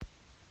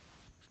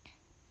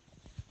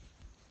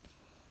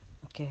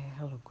Okay,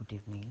 hello, good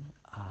evening.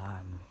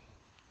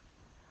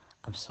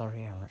 I'm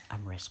sorry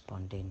I'm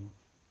responding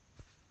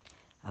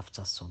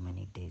after so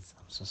many days.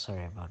 I'm so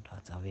sorry about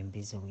that. I've been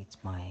busy with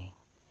my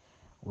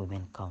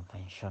women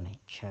convention in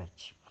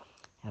church.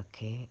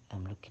 Okay,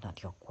 I'm looking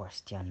at your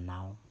question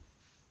now.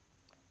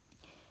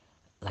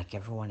 Like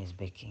everyone is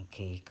baking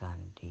cake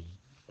and the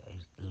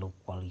low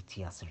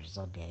quality, as a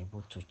result, they're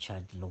able to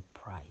charge low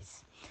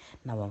price.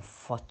 Now,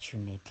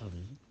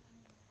 unfortunately,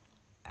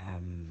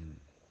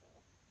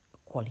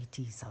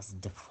 quality is as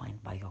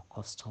defined by your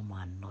customer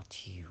and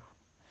not you.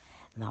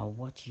 Now,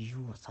 what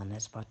you as an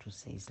expert will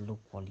say is low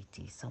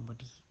quality.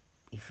 Somebody,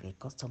 if a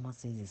customer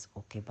says it's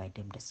okay by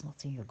them, there's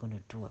nothing you're going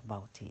to do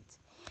about it.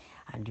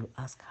 And you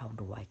ask, how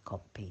do I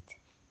compete?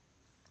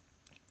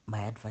 My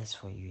advice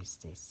for you is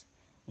this: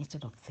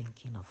 instead of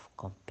thinking of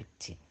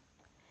competing,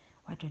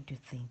 why don't you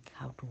think,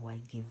 how do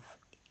I give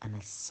an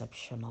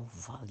exceptional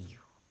value?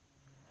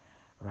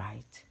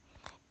 Right?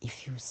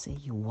 If you say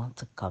you want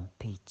to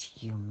compete,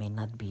 you may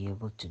not be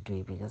able to do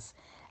it because,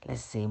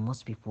 let's say,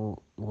 most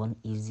people, one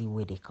easy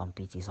way they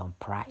compete is on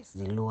price.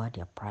 They lower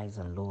their price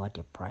and lower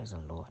their price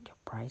and lower their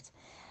price.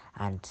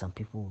 And some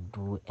people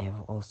do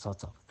all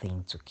sorts of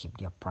things to keep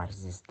their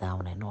prices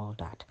down and all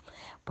that.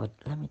 But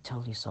let me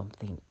tell you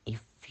something.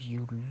 If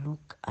you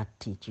look at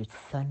it, you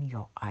turn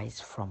your eyes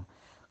from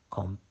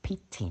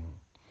competing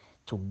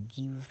to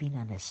giving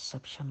an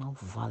exceptional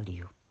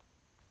value,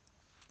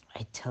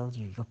 I tell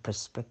you, your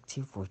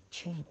perspective will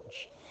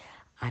change.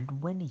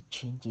 And when it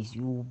changes,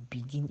 your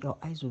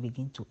eyes will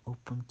begin to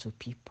open to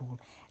people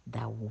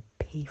that will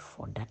pay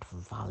for that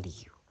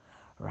value,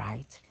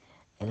 right?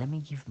 And let me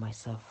give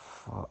myself,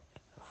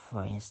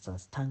 for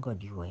instance, thank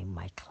God you were in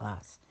my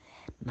class.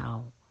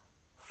 Now,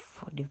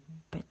 for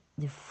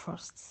the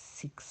first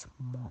 6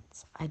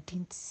 months, I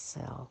didn't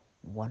sell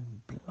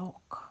one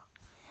block,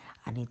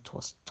 and it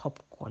was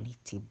top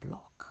quality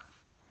block,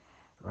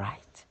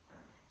 right?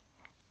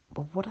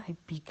 But what I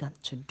began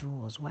to do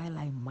was, while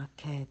I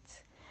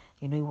market,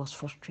 it was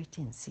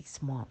frustrating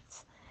 6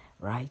 months,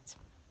 right?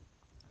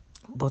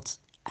 But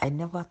I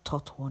never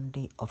thought one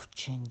day of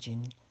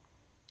changing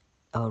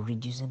or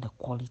reducing the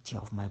quality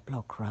of my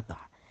blog, rather.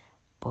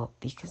 But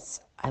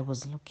because I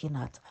was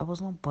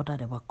not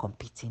bothered about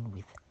competing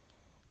with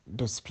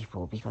those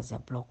people because their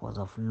blog was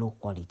of low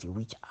quality,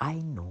 which I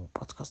know,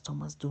 but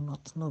customers do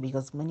not know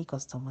because many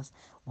customers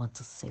want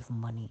to save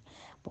money.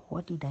 But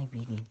what did I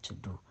begin to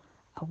do?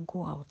 I'll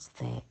go out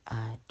there,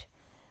 and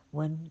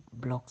when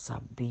blocks are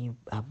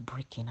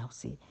breaking, I'll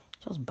say,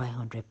 just buy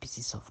 100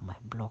 pieces of my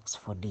blocks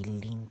for the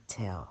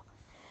lintel,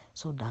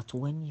 so that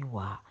when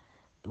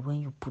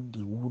you put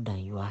the wood and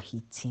you are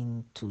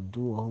heating to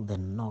do all the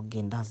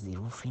noggin, that's the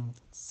roofing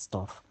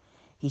stuff,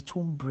 it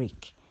won't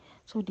break.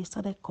 So they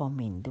started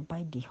coming, they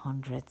buy the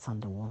hundreds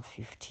and the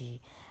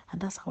 150,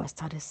 and that's how I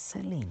started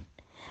selling,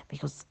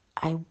 because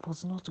I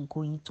was not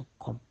going to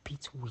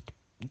compete with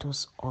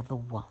those other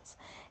ones.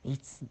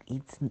 It's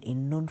a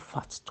known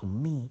fact to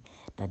me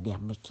that they are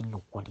making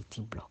low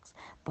quality blocks,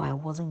 but I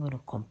wasn't going to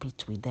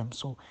compete with them.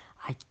 So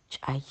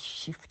I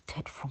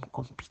shifted from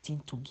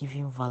competing to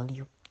giving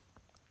value,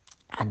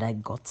 and I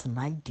got an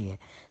idea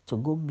to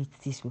go meet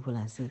these people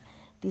and say,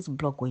 this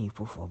block when you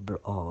put for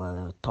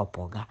top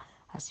oga,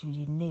 as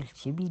you nail,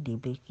 she be the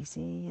break. You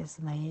say, yes,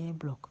 na here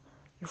block.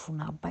 If you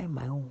now buy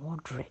my own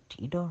 100,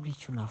 you don't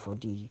reach you now for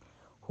the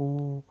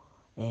whole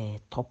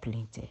top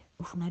link there.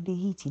 If you now they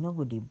hit, you know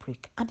go they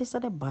break. And they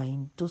started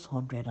buying those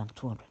 100 and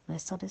 200, and I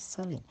started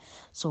selling.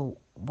 So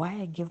why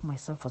I gave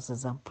myself as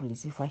example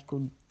is, if I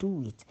could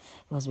do it,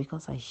 it was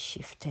because I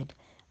shifted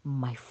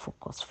my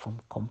focus from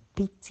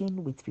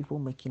competing with people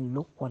making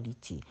low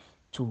quality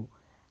to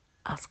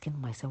asking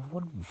myself,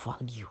 what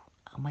value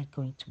am I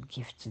going to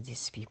give to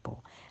these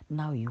people?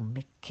 Now you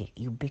bake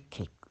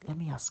cake. Let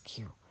me ask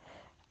you,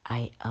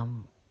 I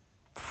am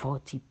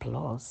 40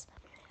 plus,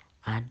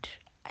 and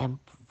I'm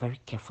very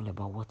careful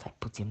about what I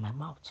put in my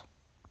mouth.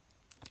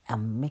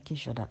 I'm making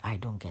sure that I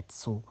don't get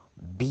so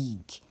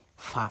big,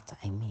 fat,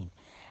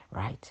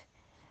 right?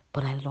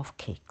 But I love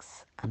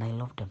cakes, and I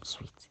love them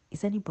sweet.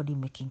 Is anybody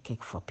making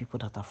cake for people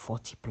that are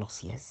 40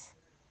 plus years?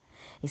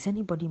 Is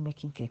anybody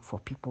making cake for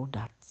people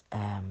that,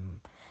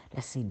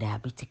 let's say,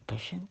 diabetic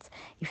patients?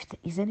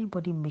 Is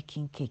anybody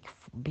baking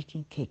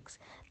cakes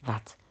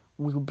that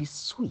will be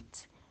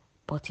sweet,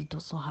 but it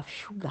does not have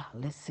sugar?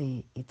 Let's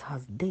say it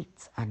has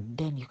dates, and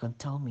then you can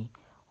tell me,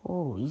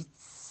 oh,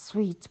 it's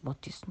sweet, but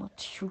it's not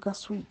sugar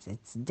sweet.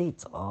 It's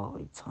dates, or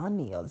it's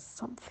honey, or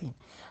something.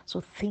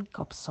 So think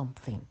up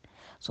something.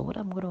 So what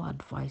I'm going to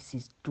advise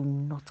is, do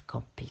not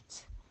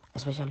compete,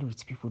 especially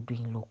with people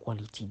doing low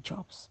quality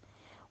jobs.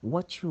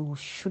 What you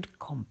should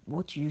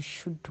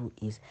do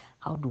is,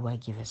 how do I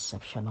give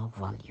exceptional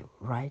value,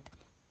 right?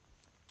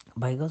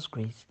 By God's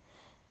grace,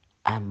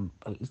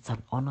 it's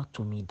an honor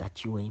to me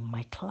that you were in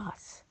my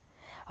class.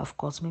 Of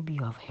course, maybe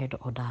you have heard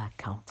other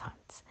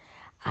accountants,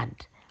 and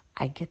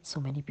I get so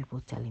many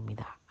people telling me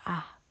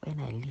that, when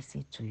I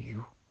listen to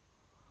you,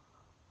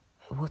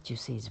 what you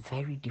say is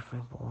very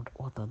different from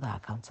what other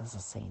accountants are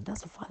saying.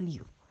 That's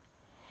value.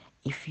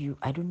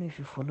 I don't know if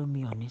you follow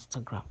me on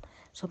Instagram,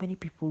 so many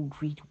people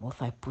read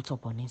what I put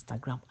up on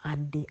Instagram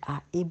and they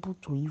are able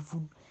to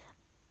even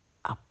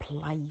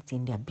apply it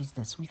in their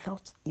business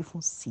without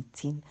even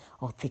sitting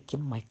or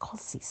taking my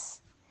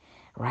courses.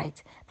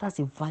 Right? That's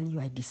the value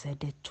I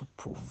decided to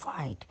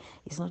provide.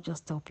 It's not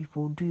just tell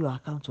people do your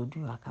account or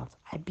do your account.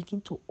 I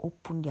begin to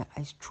open their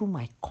eyes through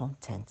my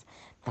content,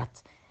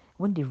 that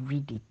when they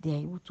read it, they're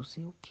able to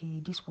say,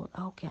 okay,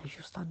 okay, I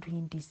should start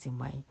doing this in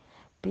my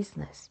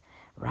business,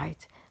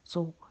 right?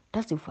 So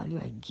that's the value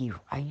I give.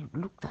 I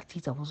looked at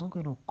it. I wasn't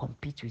going to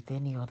compete with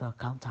any other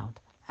accountant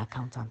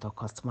or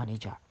cost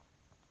manager.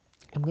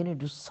 I'm going to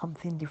do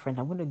something different.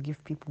 I'm going to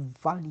give people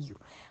value,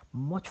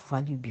 much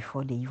value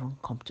before they even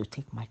come to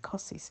take my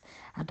courses.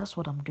 And that's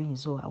what I'm doing.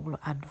 So I will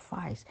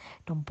advise,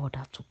 don't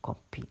bother to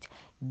compete.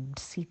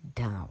 Sit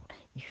down.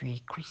 If you're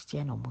a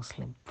Christian or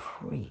Muslim,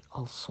 pray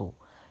also.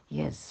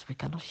 Yes, we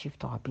cannot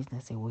shift our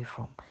business away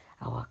from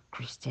our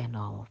Christian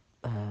or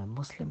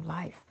Muslim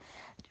life,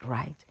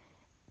 right?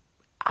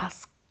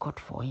 Ask God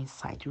for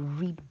insight.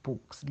 Read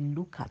books.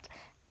 Look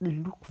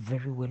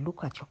very well.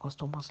 Look at your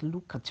customers.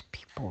 Look at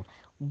people.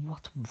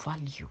 What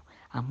value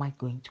am I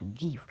going to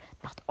give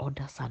that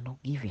others are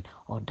not giving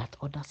or that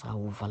others are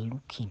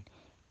overlooking?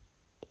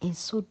 In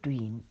so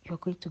doing, you're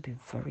going to be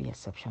very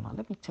exceptional.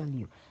 Let me tell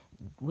you,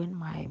 when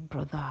my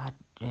brother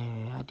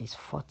had his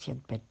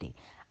 40th birthday,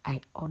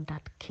 I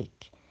ordered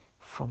cake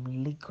from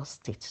Lagos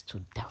State to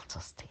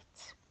Delta State.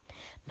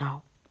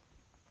 Now,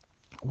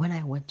 when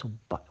I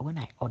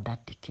ordered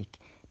the cake,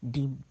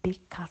 the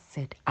baker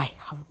said, I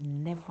have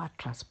never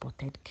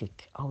transported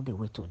cake all the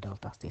way to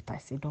Delta State. I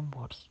said, don't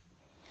worry.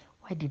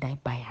 Why did I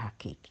buy her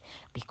cake?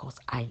 Because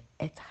I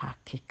ate her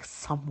cake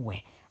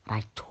somewhere and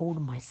I told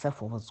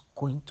myself I was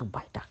going to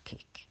buy that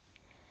cake.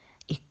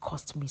 It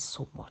cost me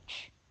so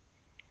much.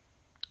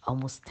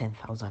 Almost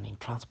 10,000 in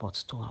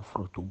transport to and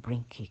fro to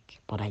bring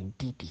cake. But I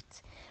did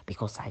it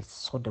because I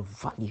saw the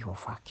value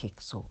of her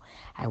cake. So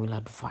I will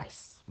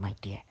advise, my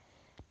dear,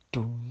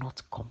 do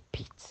not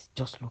compete.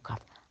 Just look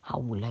at how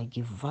will I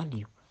give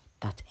value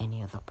that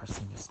any other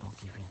person is not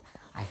giving.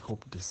 I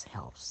hope this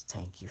helps.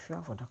 Thank you. If you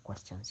have other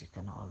questions, you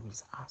can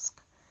always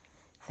ask.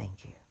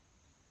 Thank you.